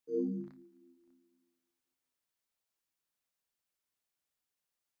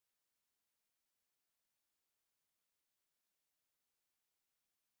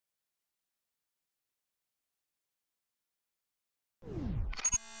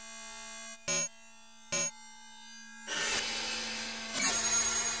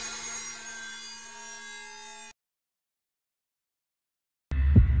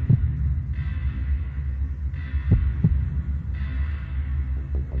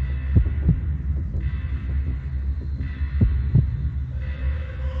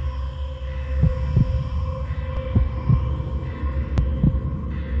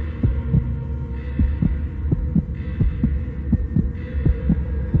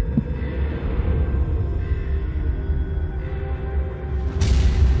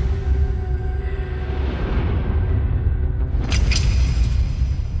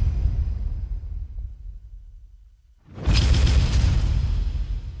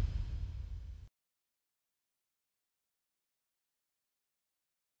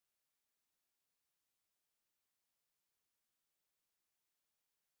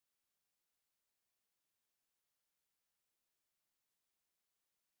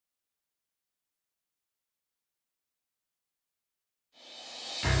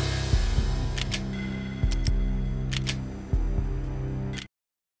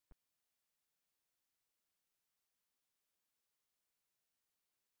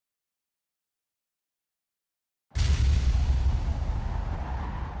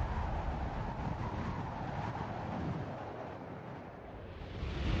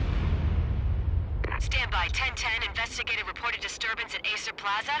Stand by. 1010, investigated reported disturbance at Acer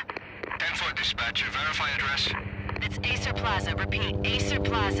Plaza. 10-4 dispatcher, verify address. That's Acer Plaza. Repeat, Acer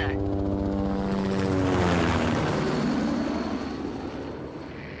Plaza.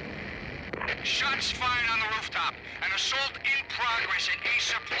 Shots fired on the rooftop. An assault in progress at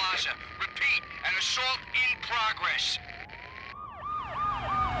Acer Plaza. Repeat, an assault in progress.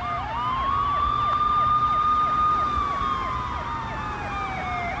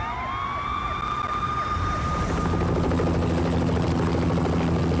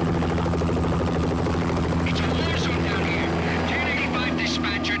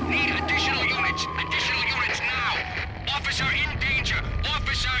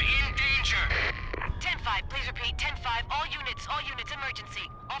 All units, emergency.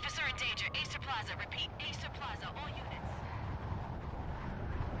 Officer in danger. Acer Plaza. Repeat, Acer Plaza. All units.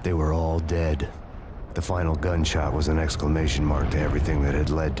 They were all dead. The final gunshot was an exclamation mark to everything that had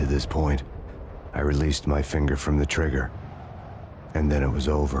led to this point. I released my finger from the trigger, and then it was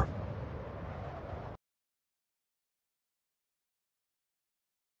over.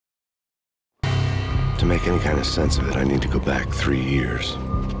 To make any kind of sense of it, I need to go back 3 years.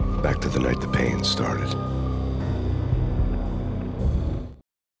 Back to the night the Payne started.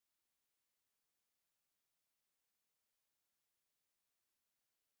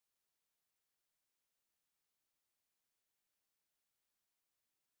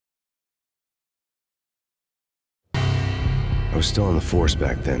 I was still on the force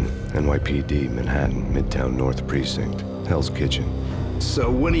back then. NYPD, Manhattan, Midtown North Precinct, Hell's Kitchen.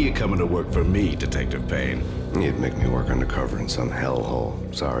 So when are you coming to work for me, Detective Payne? You'd make me work undercover in some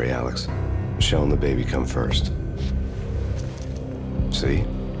hellhole. Sorry, Alex. Michelle and the baby come first. See?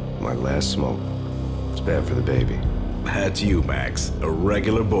 My last smoke. It's bad for the baby. That's you, Max. A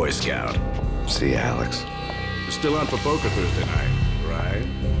regular Boy Scout. See, Alex. You're still on for poker Thursday night,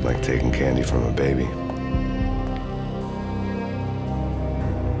 right? Like taking candy from a baby.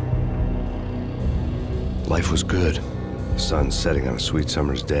 Life was good. The sun setting on a sweet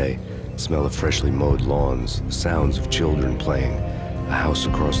summer's day, the smell of freshly mowed lawns, the sounds of children playing, a house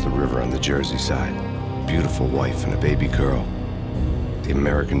across the river on the Jersey side, a beautiful wife and a baby girl. The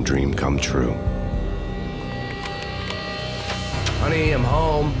American dream come true. Honey, I'm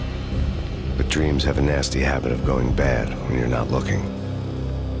home. But dreams have a nasty habit of going bad when you're not looking.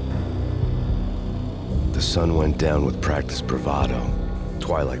 The sun went down with practiced bravado.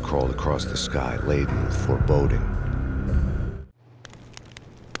 Twilight crawled across the sky, laden with foreboding.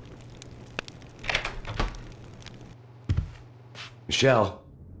 Michelle,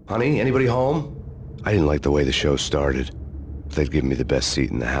 honey, anybody home? I didn't like the way the show started. They'd given me the best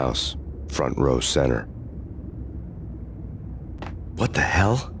seat in the house, front row center. What the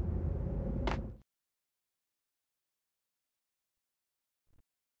hell?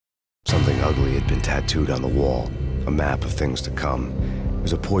 Something ugly had been tattooed on the wall, a map of things to come. It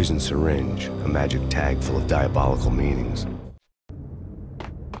was a poison syringe, a magic tag full of diabolical meanings.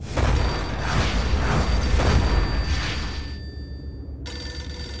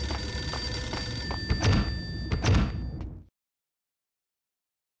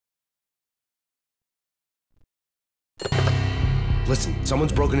 Listen,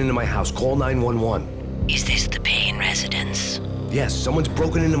 someone's broken into my house. Call 911. Is this the Payne residence? Yes, someone's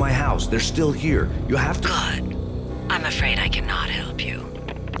broken into my house. They're still here. You have to... Good. I'm afraid I cannot help you.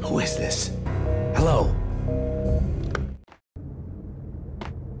 Who is this? Hello?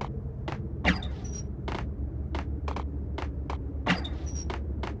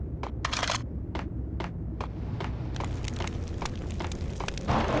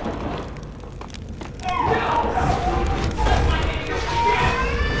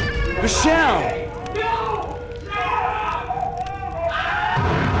 Michelle!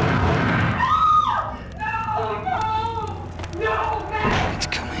 It's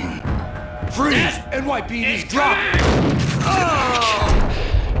coming. Freeze! NYPD's drop!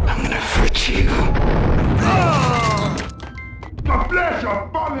 I'm gonna hurt you. The flesh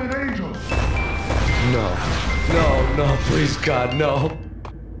of fallen angels! No, please, God, no.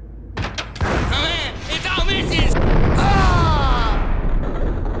 It's all misses!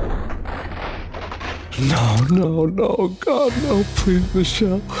 No, God, no, please,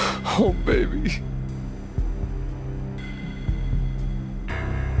 Michelle. Oh, baby.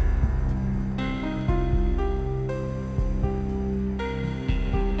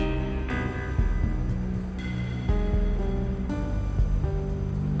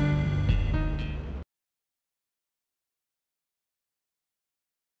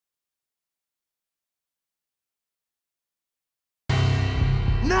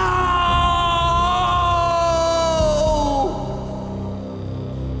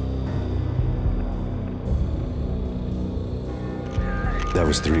 That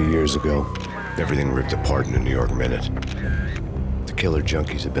was 3 years ago. Everything ripped apart in a New York minute. The killer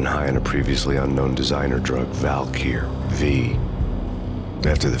junkies had been high on a previously unknown designer drug, Valkyr, V.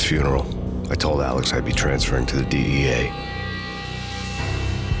 After the funeral, I told Alex I'd be transferring to the DEA.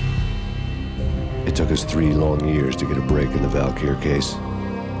 It took us 3 long years to get a break in the Valkyr case.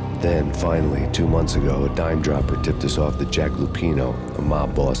 Then, finally, 2 months ago, a dime dropper tipped us off that Jack Lupino, a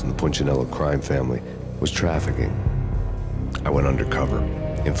mob boss in the Punchinello crime family, was trafficking. I went undercover,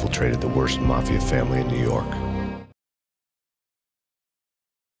 infiltrated the worst mafia family in New York.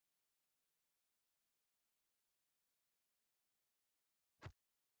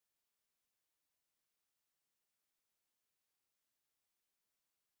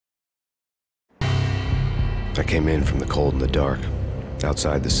 I came in from the cold and the dark.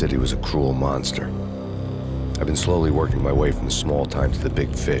 Outside the city was a cruel monster. I've been slowly working my way from the small time to the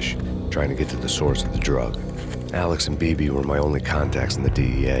big fish, trying to get to the source of the drug. Alex and BB were my only contacts in the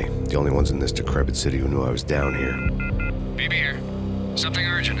DEA, the only ones in this decrepit city who knew I was down here. BB here. Something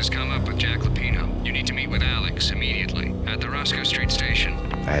urgent has come up with Jack Lupino. You need to meet with Alex immediately at the Roscoe Street station.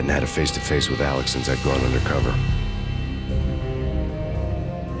 I hadn't had a face-to-face with Alex since I'd gone undercover.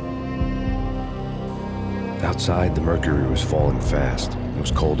 Outside, the mercury was falling fast. It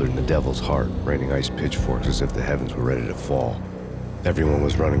was colder than the devil's heart, raining ice pitchforks as if the heavens were ready to fall. Everyone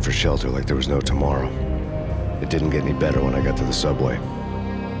was running for shelter like there was no tomorrow. It didn't get any better when I got to the subway.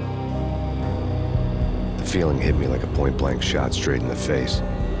 The feeling hit me like a point-blank shot straight in the face.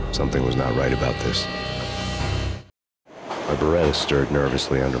 Something was not right about this. My Beretta stirred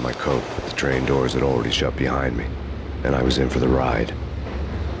nervously under my coat, but the train doors had already shut behind me, and I was in for the ride.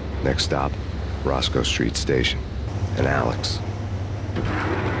 Next stop, Roscoe Street Station, and Alex.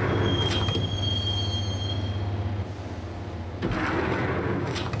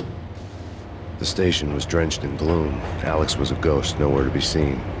 The station was drenched in gloom. Alex was a ghost, nowhere to be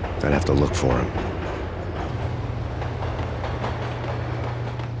seen. I'd have to look for him.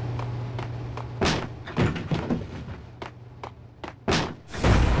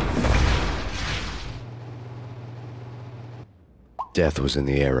 Death was in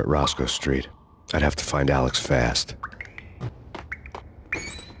the air at Roscoe Street. I'd have to find Alex fast.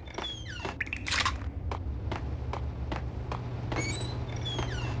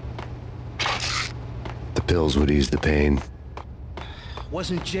 The pills would ease the pain.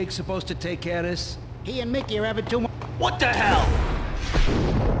 Wasn't Jake supposed to take care of this? He and Mickey are having too much. What the hell?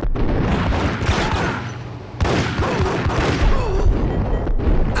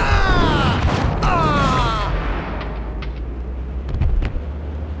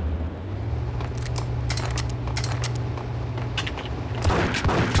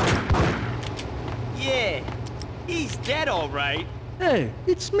 Yeah, he's dead, all right. Hey,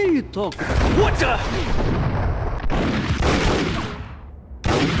 it's me you talking. What the?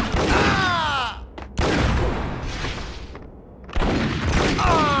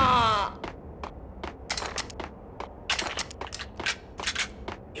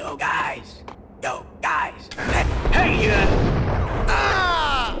 Yo, guys. Hey,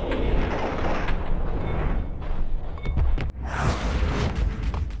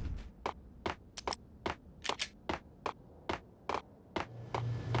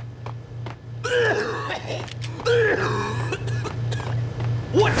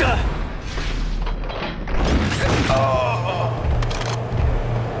 What the?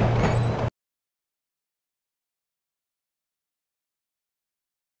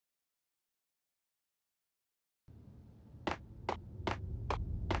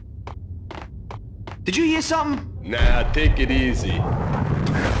 Did you hear something? Nah, take it easy.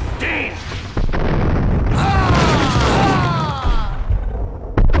 Damn!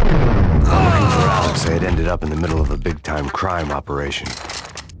 For Alex, they had ended up in the middle of a big-time crime operation.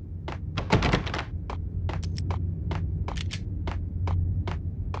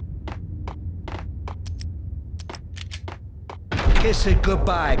 Kiss it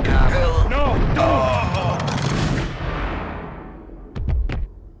goodbye, cop. No, don't!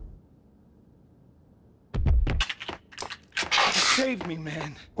 Save me,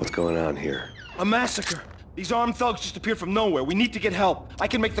 man. What's going on here? A massacre. These armed thugs just appeared from nowhere. We need to get help. I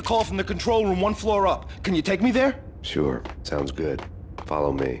can make the call from the control room 1 floor up. Can you take me there? Sure, sounds good.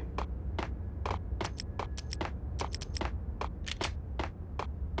 Follow me.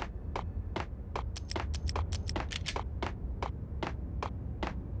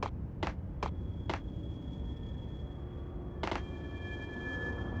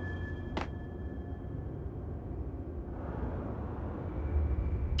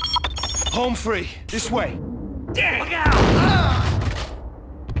 Home free. This way. Damn! Look out!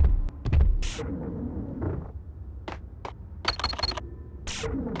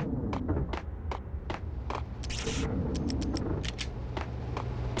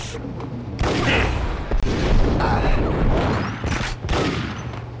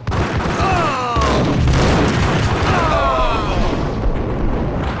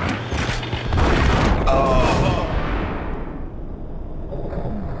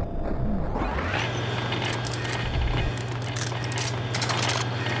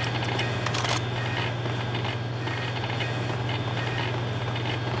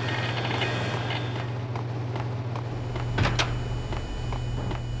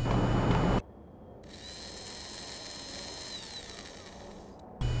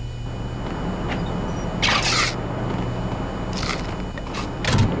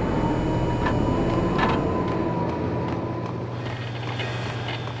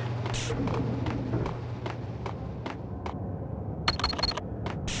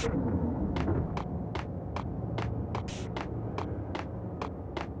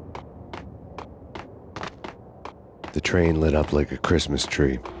 The train lit up like a Christmas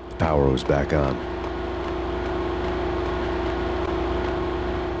tree. The power was back on.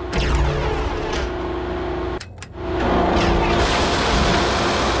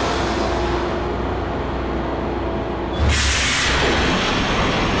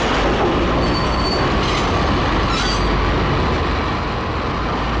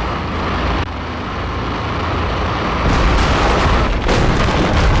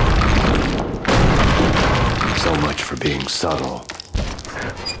 Being subtle.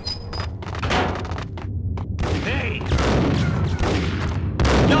 Hey!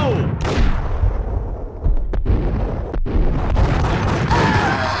 No!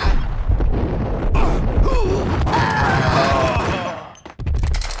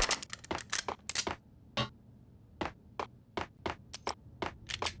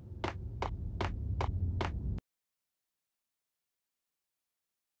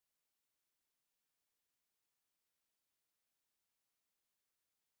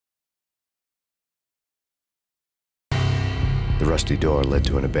 The rusty door led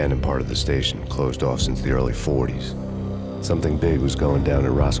to an abandoned part of the station, closed off since the early 40s. Something big was going down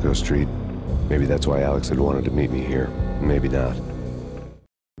at Roscoe Street. Maybe that's why Alex had wanted to meet me here. Maybe not.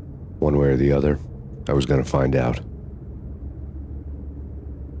 One way or the other, I was gonna find out.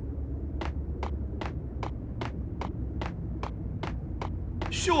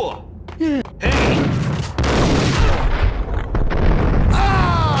 Sure. Yeah. Hey!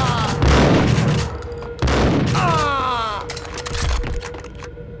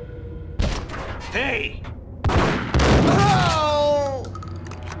 Hey!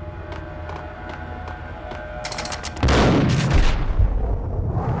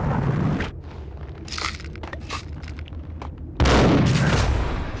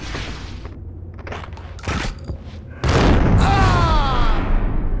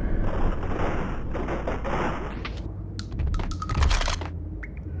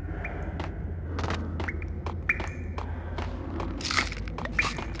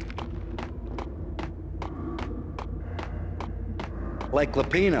 Like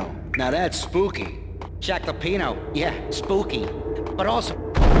Lapino. Now that's spooky. Jack Lapino. Yeah, spooky. But also...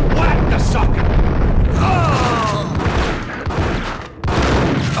 Whack the sucker!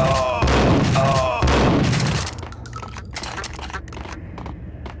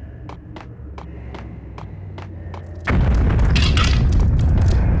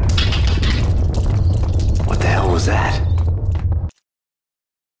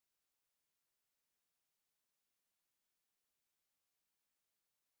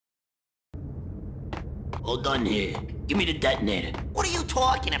 Hold on here. Give me the detonator. What are you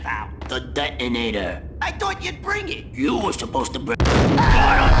talking about? The detonator. I thought you'd bring it. You were supposed to bring...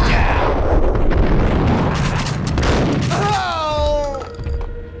 Bottom down! Oh!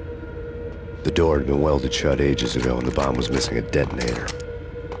 The door had been welded shut ages ago and the bomb was missing a detonator.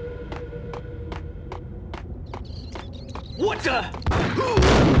 What the?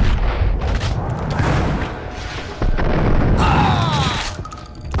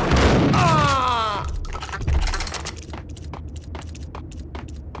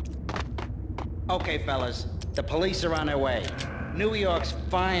 Okay, fellas. The police are on their way. New York's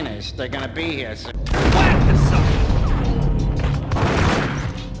finest are gonna be here soon. Whack the sucker!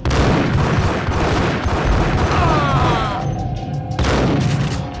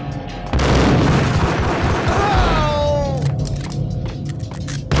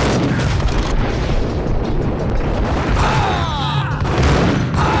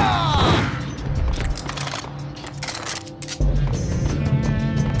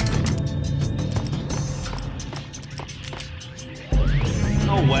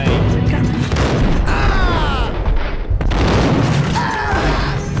 No way.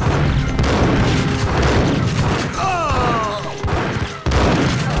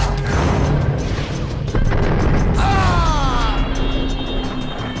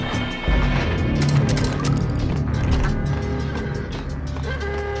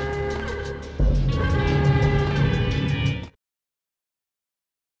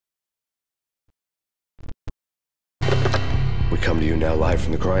 We come to you now live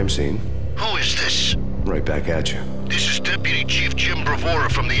from the crime scene. Who is this? Right back at you. This is Deputy Chief Jim Bravura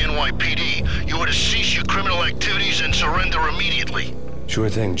from the NYPD. You are to cease your criminal activities and surrender immediately. Sure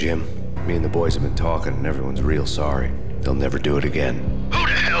thing, Jim. Me and the boys have been talking and everyone's real sorry. They'll never do it again. Who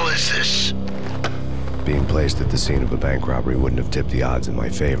the hell is this? Being placed at the scene of a bank robbery wouldn't have tipped the odds in my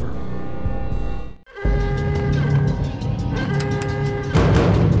favor.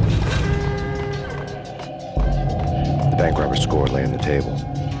 The bank robber's score lay on the table.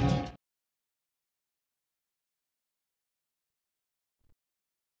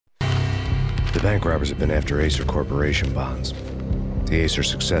 The bank robbers have been after Acer Corporation bonds. The Acer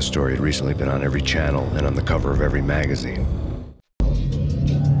success story had recently been on every channel and on the cover of every magazine.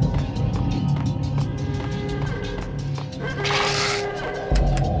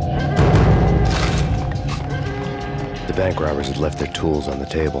 The bank robbers had left their tools on the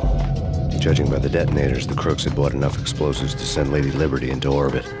table. Judging by the detonators, the crooks had bought enough explosives to send Lady Liberty into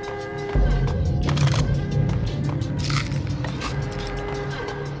orbit.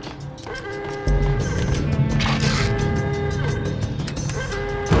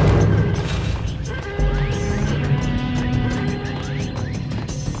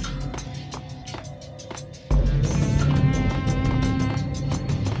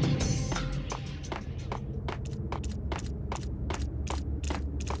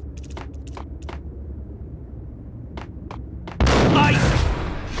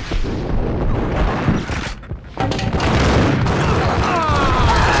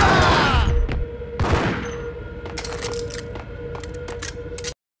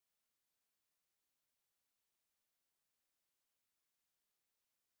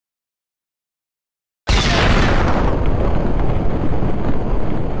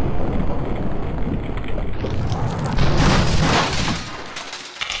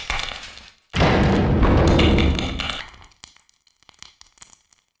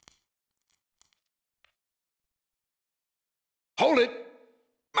 Hold it!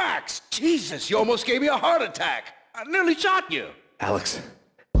 Max! Jesus, you almost gave me a heart attack! I nearly shot you! Alex,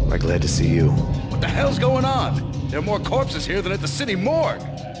 am I glad to see you? What the hell's going on? There are more corpses here than at the city morgue!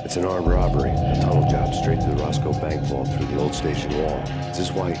 It's an armed robbery, a tunnel job straight to the Roscoe Bank vault through the old station wall. Is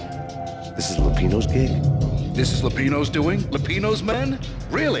this why... this is Lupino's gig? This is Lupino's doing? Lupino's men?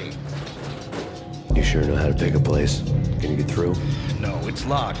 Really? You sure know how to pick a place? Can you get through? No, it's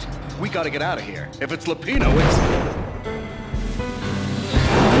locked. We gotta get out of here. If it's Lupino, it's...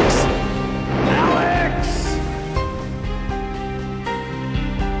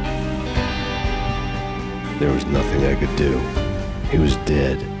 There was nothing I could do. He was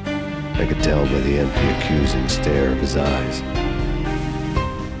dead. I could tell by the empty, accusing stare of his eyes.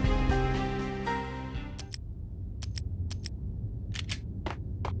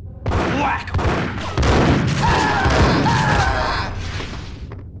 Whack!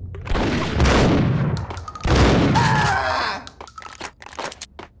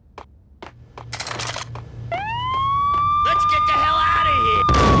 Let's get the hell out of here!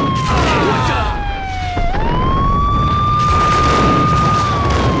 What the?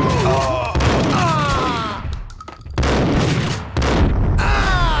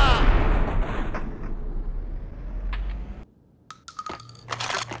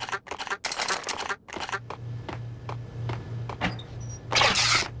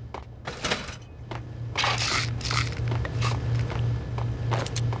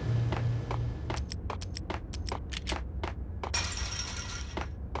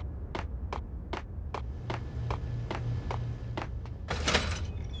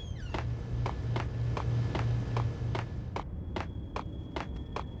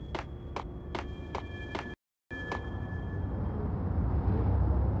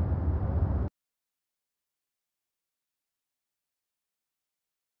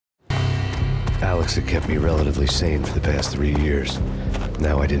 Alex had kept me relatively sane for the past 3 years.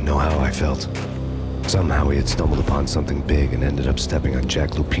 Now I didn't know how I felt. Somehow he had stumbled upon something big and ended up stepping on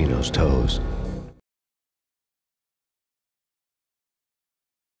Jack Lupino's toes.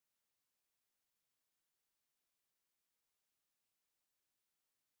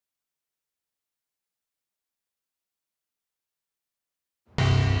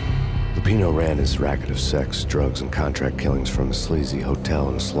 Lupino ran his racket of sex, drugs, and contract killings from a sleazy hotel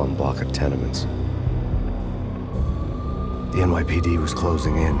in a slum block of tenements. The NYPD was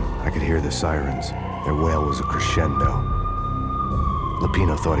closing in. I could hear the sirens. Their wail was a crescendo.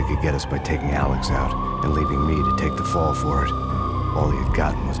 Lupino thought he could get us by taking Alex out and leaving me to take the fall for it. All he had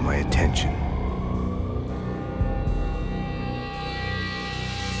gotten was my attention.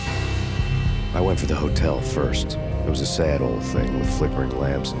 I went for the hotel first. It was a sad old thing with flickering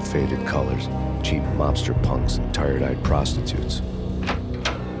lamps and faded colors, cheap mobster punks and tired-eyed prostitutes.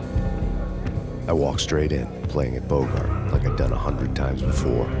 I walked straight in, playing at Bogart, like I'd done 100 times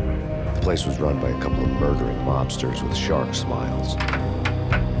before. The place was run by a couple of murdering mobsters with shark smiles.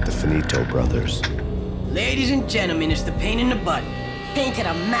 The Finito brothers. Ladies and gentlemen, it's the Payne in the butt. Payne to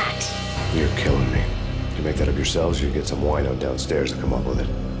the max. You're killing me. Did you make that up yourselves, or you get some wino downstairs to come up with it?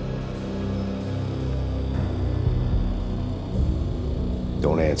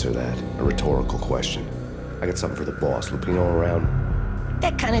 Don't answer that. A rhetorical question. I got something for the boss. Lupino around?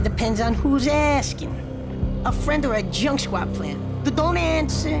 That kind of depends on who's asking. A friend or a junk squad plan. Don't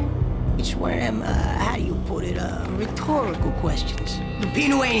answer. It's one of them, how do you put it, rhetorical questions.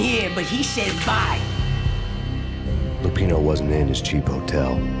 Lupino ain't here, but he said bye. Lupino wasn't in his cheap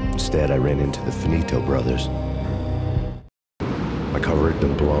hotel. Instead, I ran into the Finito brothers. My cover had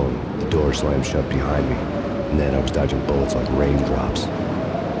been blown. The door slammed shut behind me. And then I was dodging bullets like raindrops.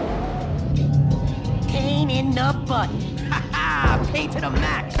 Payne in the butt. Ha ha! Payne to the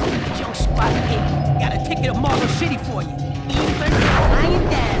max. Junk squad pig. Got a ticket to Marble City for you. Even lying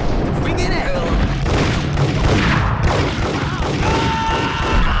down. Bring it in.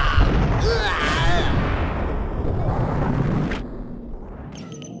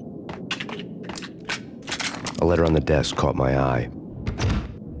 A letter on the desk caught my eye.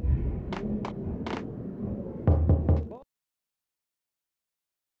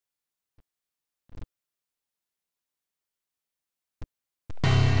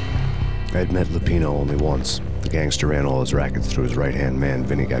 I had met Lupino only once. The gangster ran all his rackets through his right-hand man,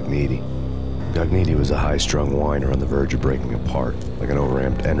 Vinny Gagniti. Gagniti was a high-strung whiner on the verge of breaking apart, like an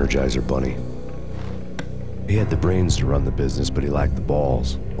overamped Energizer bunny. He had the brains to run the business, but he lacked the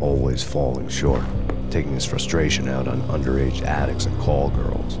balls, always falling short, taking his frustration out on underage addicts and call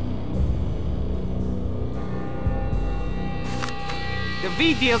girls. The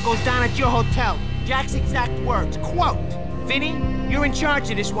V deal goes down at your hotel. Jack's exact words, quote, "Vinny, you're in charge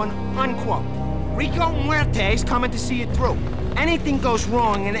of this one," unquote. Rico Muerte's coming to see it through. Anything goes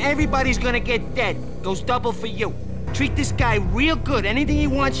wrong and everybody's gonna get dead. Goes double for you. Treat this guy real good. Anything he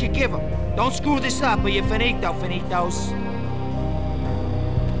wants, you give him. Don't screw this up or you're finito, finitos.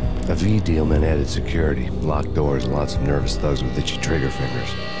 A V deal meant added security, locked doors, and lots of nervous thugs with itchy trigger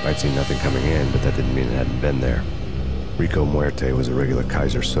fingers. I'd seen nothing coming in, but that didn't mean it hadn't been there. Rico Muerte was a regular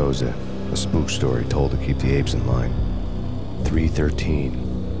Kaiser Soze, a spook story told to keep the apes in line. 313.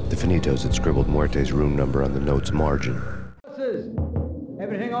 The Finitos had scribbled Muerte's room number on the note's margin. Bosses!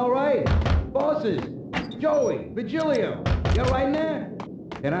 Everything all right? Bosses! Joey! Vigilio! You all right in there?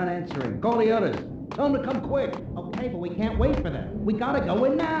 They're not answering. Call the others. Tell them to come quick. Okay, but we can't wait for them. We gotta go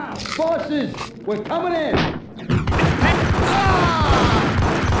in now. Bosses! We're coming in!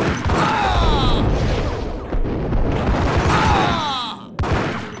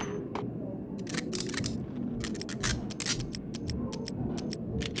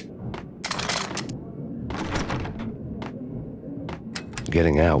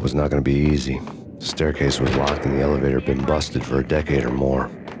 Getting out was not going to be easy. The staircase was locked and the elevator had been busted for a decade or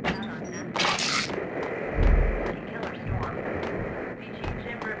more.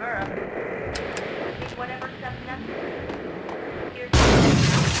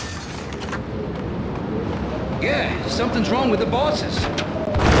 Yeah, something's wrong with the bosses.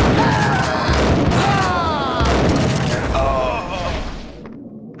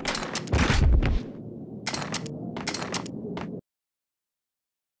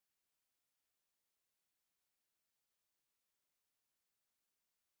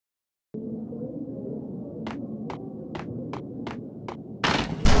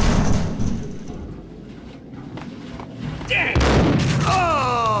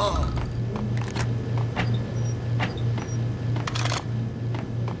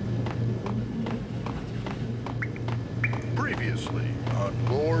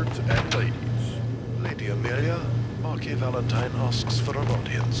 Valentine asks for an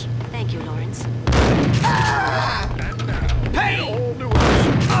audience. Thank you, Lawrence. And now, Payne! the all-new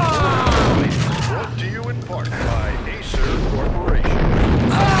episode brought to you in part by Ps4 Corporation.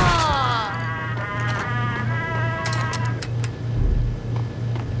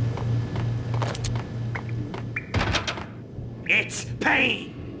 It's Payne!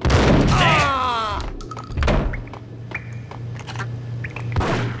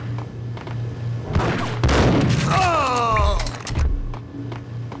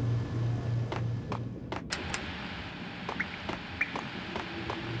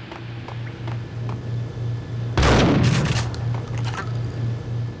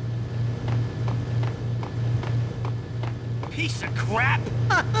 Piece of crap!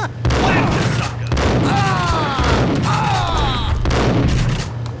 Whack the sucker!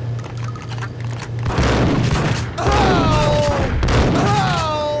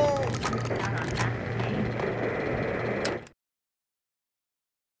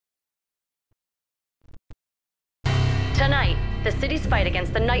 Tonight, the city's fight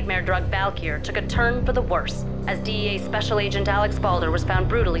against the nightmare drug Valkyr took a turn for the worse, as DEA Special Agent Alex Balder was found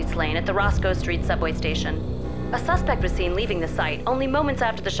brutally slain at the Roscoe Street subway station. A suspect was seen leaving the site only moments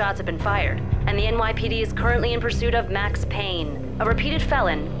after the shots had been fired, and the NYPD is currently in pursuit of Max Payne, a repeated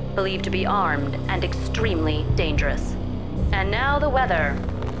felon believed to be armed and extremely dangerous. And now the weather.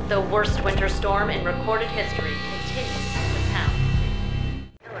 The worst winter storm in recorded history continues to pound.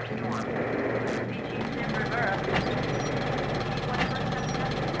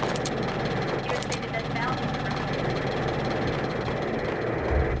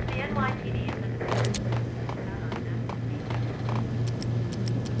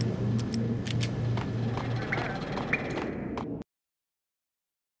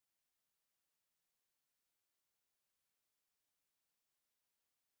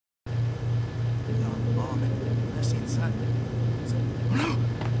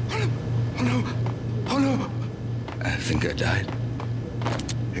 Oh no! I think I died.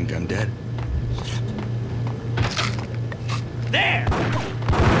 Think I'm dead. There!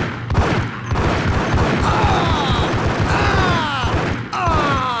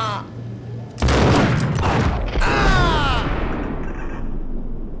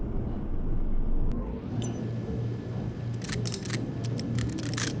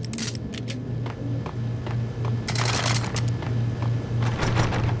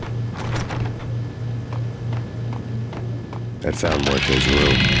 I'd found Muerte's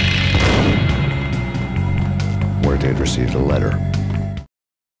room. Muerte had received a letter.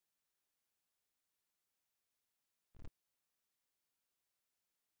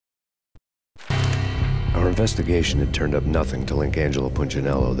 Our investigation had turned up nothing to link Angelo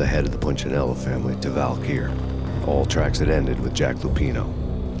Punchinello, the head of the Punchinello family, to Valkyr. All tracks had ended with Jack Lupino.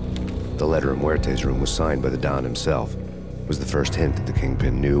 The letter in Muerte's room was signed by the Don himself. It was the first hint that the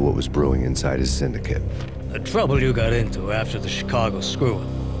Kingpin knew what was brewing inside his syndicate. The trouble you got into after the Chicago screw-up.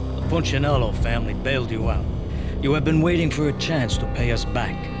 The Punchinello family bailed you out. You have been waiting for a chance to pay us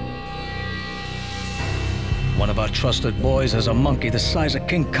back. One of our trusted boys has a monkey the size of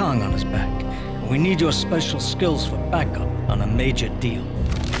King Kong on his back. And we need your special skills for backup on a major deal.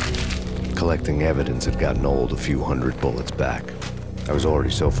 Collecting evidence had gotten old a few hundred bullets back. I was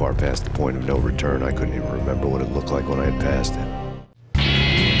already so far past the point of no return I couldn't even remember what it looked like when I had passed it.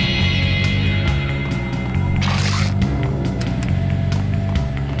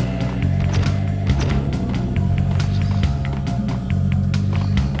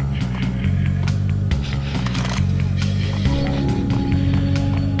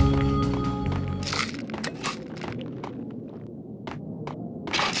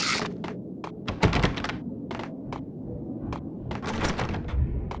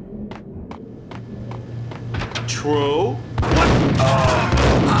 True?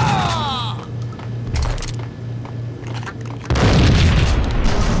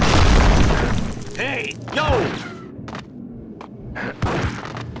 Hey, yo!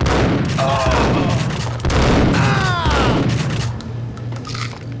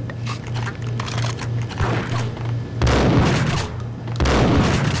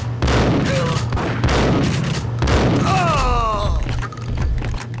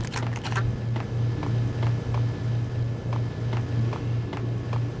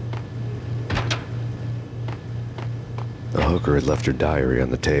 The hooker had left her diary on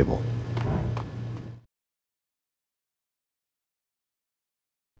the table.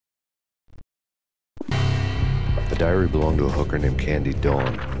 The diary belonged to a hooker named Candy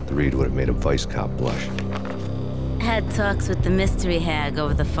Dawn. The read would have made a vice cop blush. Had talks with the mystery hag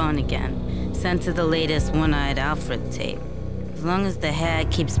over the phone again. Sent her the latest One-Eyed Alfred tape. As long as the hair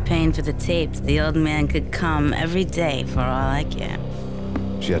keeps paying for the tapes, the old man could come every day for all I care.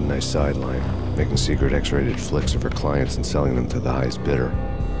 She had a nice sideline, making secret X-rated flicks of her clients and selling them to the highest bidder.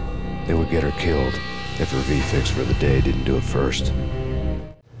 They would get her killed if her V-fix for the day didn't do it first.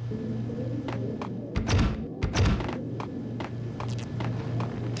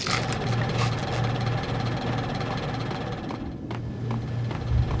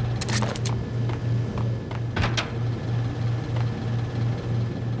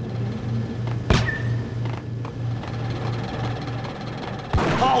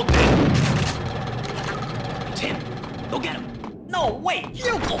 Hold it! Tim, go get him. No, wait,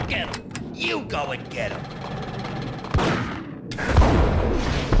 you go get him. You go and get him.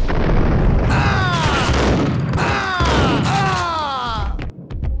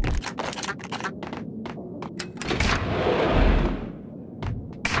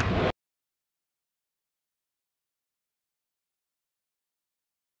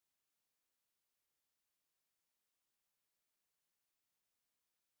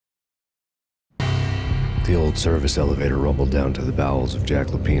 The old service elevator rumbled down to the bowels of Jack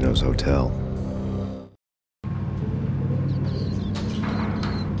Lupino's hotel.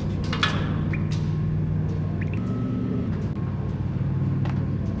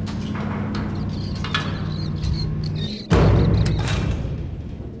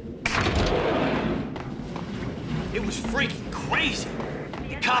 It was freaking crazy.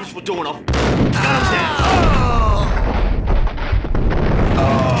 The cops were doing a... Got him down.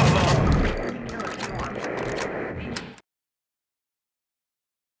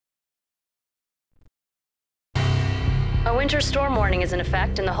 A winter storm warning is in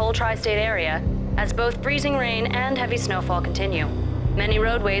effect in the whole tri-state area, as both freezing rain and heavy snowfall continue. Many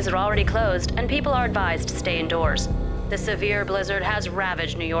roadways are already closed, and people are advised to stay indoors. The severe blizzard has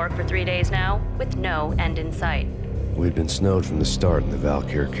ravaged New York for 3 days now, with no end in sight. We'd been snowed from the start in the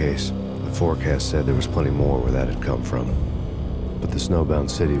Valkyr case. The forecast said there was plenty more where that had come from. But the snowbound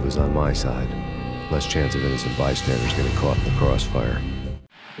city was on my side. Less chance of innocent bystanders getting caught in the crossfire.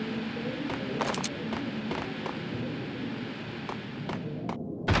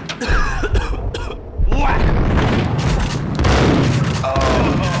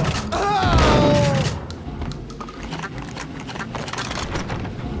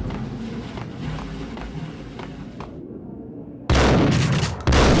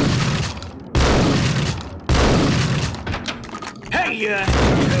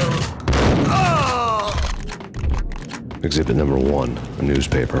 Exhibit number 1, a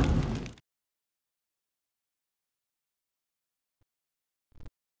newspaper.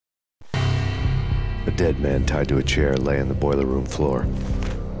 A dead man tied to a chair lay on the boiler room floor.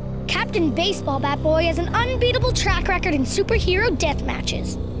 Captain Baseball Bat Boy has an unbeatable track record in superhero death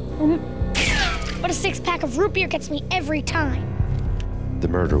matches. But a 6-pack of root beer gets me every time. The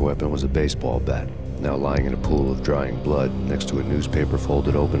murder weapon was a baseball bat, now lying in a pool of drying blood next to a newspaper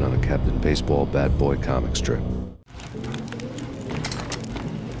folded open on a Captain Baseball Bat Boy comic strip.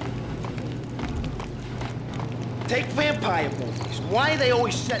 Take vampire movies. Why are they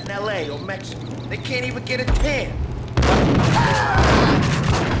always set in LA or Mexico? They can't even get a tan.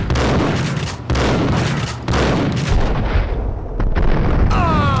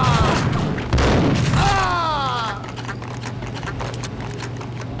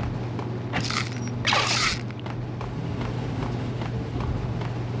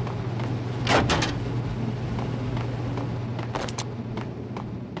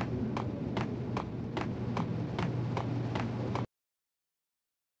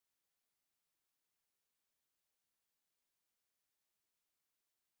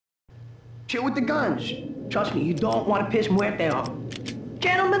 Chill with the guns. Trust me, you don't want to piss Muerte off.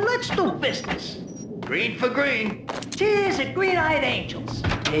 Gentlemen, let's do business. Green for green. Cheers at green-eyed angels.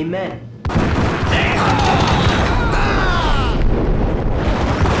 Amen.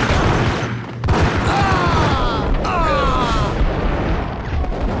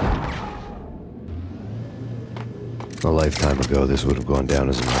 A lifetime ago, this would have gone down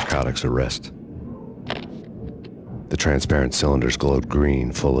as a narcotics arrest. The transparent cylinders glowed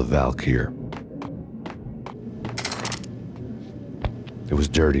green, full of Valkyr. It was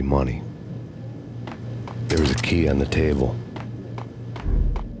dirty money. There was a key on the table.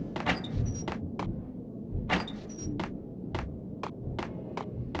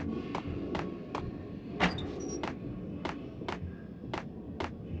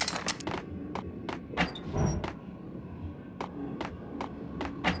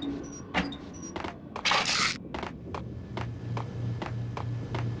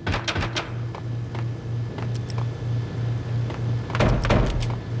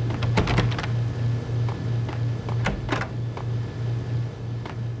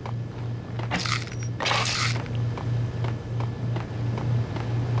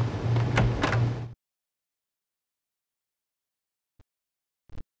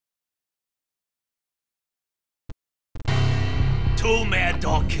 Two mad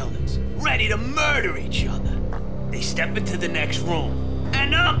dog killers, ready to murder each other. They step into the next room,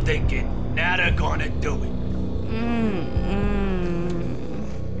 and I'm thinking, now they're gonna do it.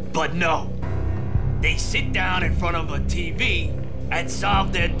 But no. They sit down in front of a TV and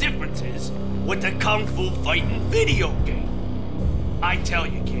solve their differences with a kung fu fighting video game. I tell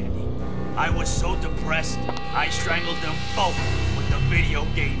you, Candy, I was so depressed, I strangled them both with the video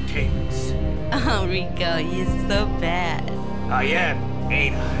game cables. Oh, Rico, you're so bad. I am,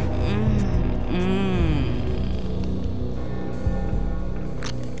 ain't I?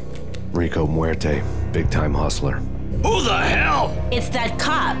 Rico Muerte, big-time hustler. Who the hell? It's that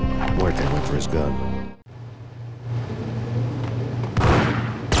cop. Muerte went for his gun.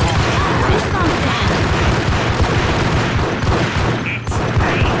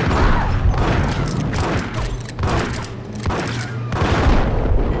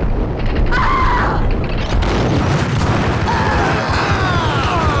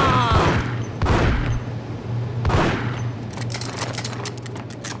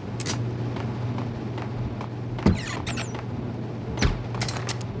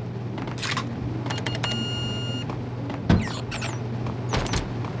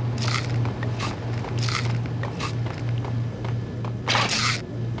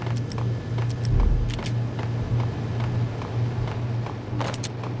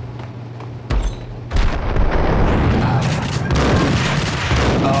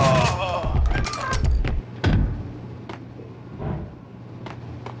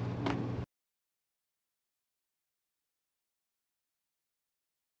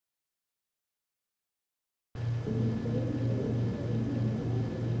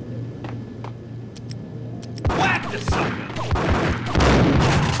 Whack the sucker!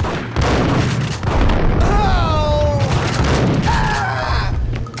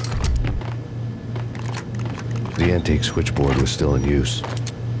 The antique switchboard was still in use.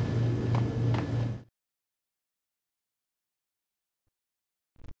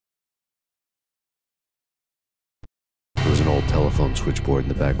 There was an old telephone switchboard in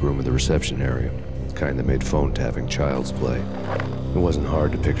the back room of the reception area, the kind that made phone tapping child's play. It wasn't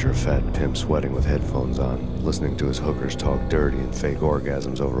hard to picture a fat pimp sweating with headphones on, listening to his hookers talk dirty and fake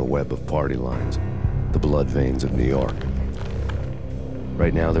orgasms over a web of party lines, the blood veins of New York.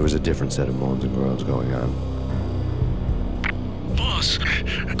 Right now, there was a different set of moans and groans going on. Boss,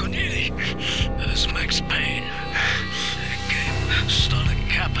 Cornelia, this is Max Payne. He came, started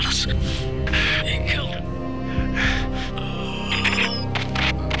capping us. He killed him.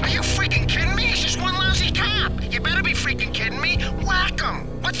 Are you freaking kidding me? He's just one lousy cop. You better be freaking kidding me. Whack him.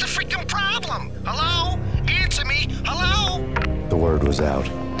 What's the freaking problem? Hello? Answer me. Hello? The word was out.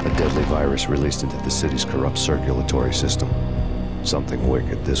 A deadly virus released into the city's corrupt circulatory system. Something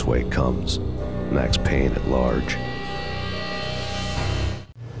wicked this way comes. Max Payne at large.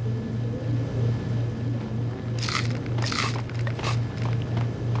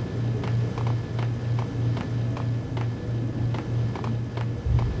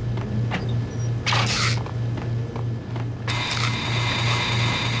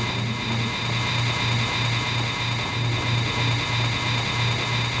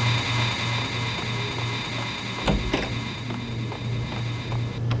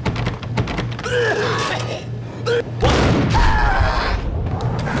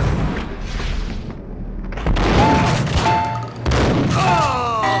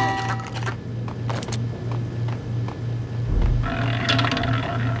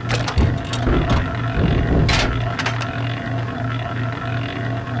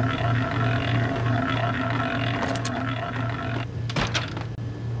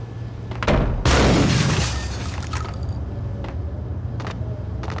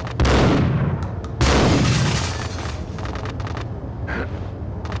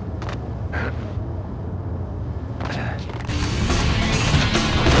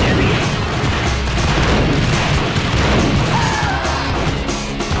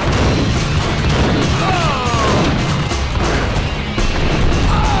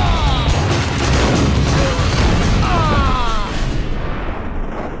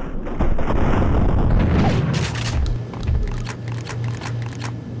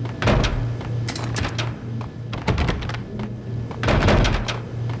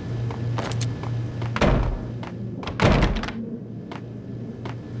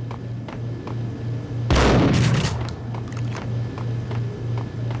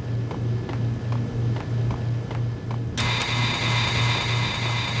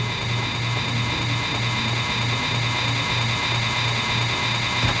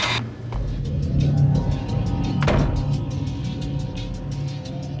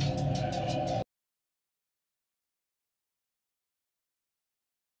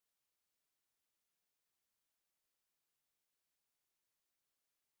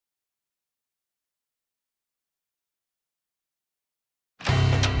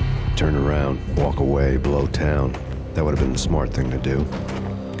 turn around, walk away, blow town. That would have been the smart thing to do.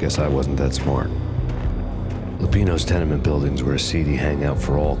 Guess I wasn't that smart. Lupino's tenement buildings were a seedy hangout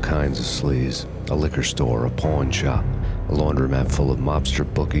for all kinds of sleaze. A liquor store, a pawn shop, a laundromat full of mobster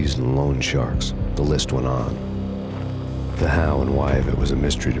bookies and loan sharks. The list went on. The how and why of it was a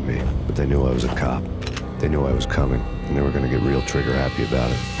mystery to me, but they knew I was a cop. They knew I was coming, and they were going to get real trigger happy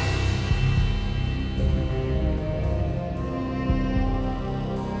about it.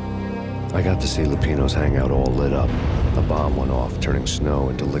 I got to see Lupino's hangout all lit up. A bomb went off, turning snow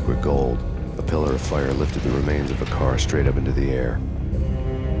into liquid gold. A pillar of fire lifted the remains of a car straight up into the air.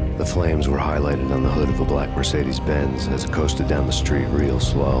 The flames were highlighted on the hood of a black Mercedes-Benz as it coasted down the street real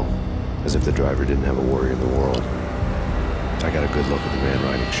slow, as if the driver didn't have a worry in the world. I got a good look at the man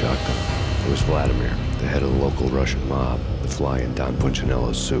riding shotgun. It was Vladimir, the head of the local Russian mob, the fly in Don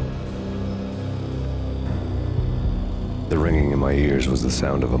Punchinello's soup. The ringing in my ears was the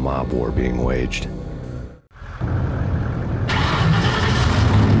sound of a mob war being waged.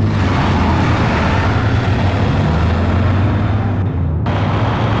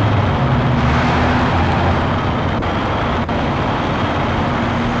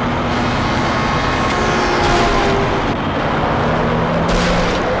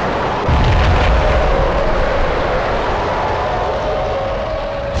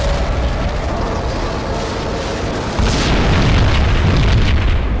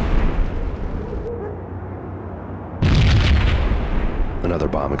 Another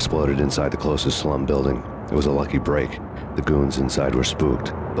bomb exploded inside the closest slum building. It was a lucky break. The goons inside were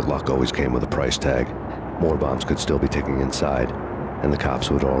spooked, but luck always came with a price tag. More bombs could still be ticking inside, and the cops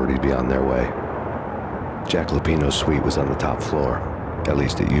would already be on their way. Jack Lupino's suite was on the top floor. At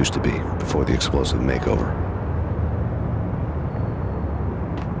least it used to be, before the explosive makeover.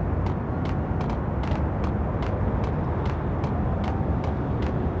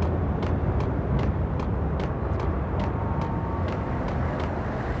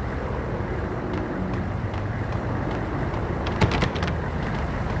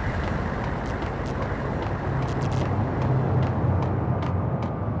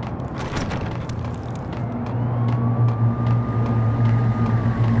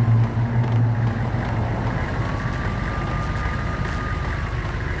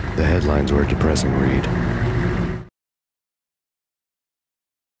 The headlines were a depressing read.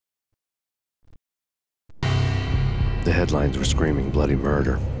 The headlines were screaming bloody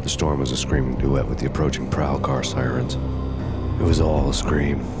murder. The storm was a screaming duet with the approaching prowl car sirens. It was all a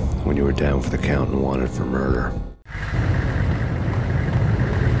scream when you were down for the count and wanted for murder.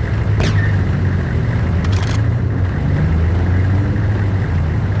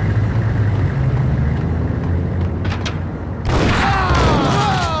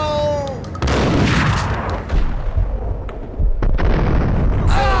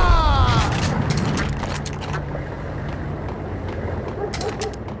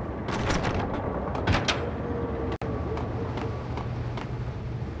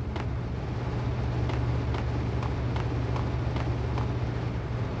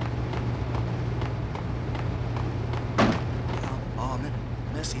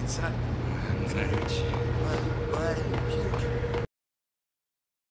 Messy inside.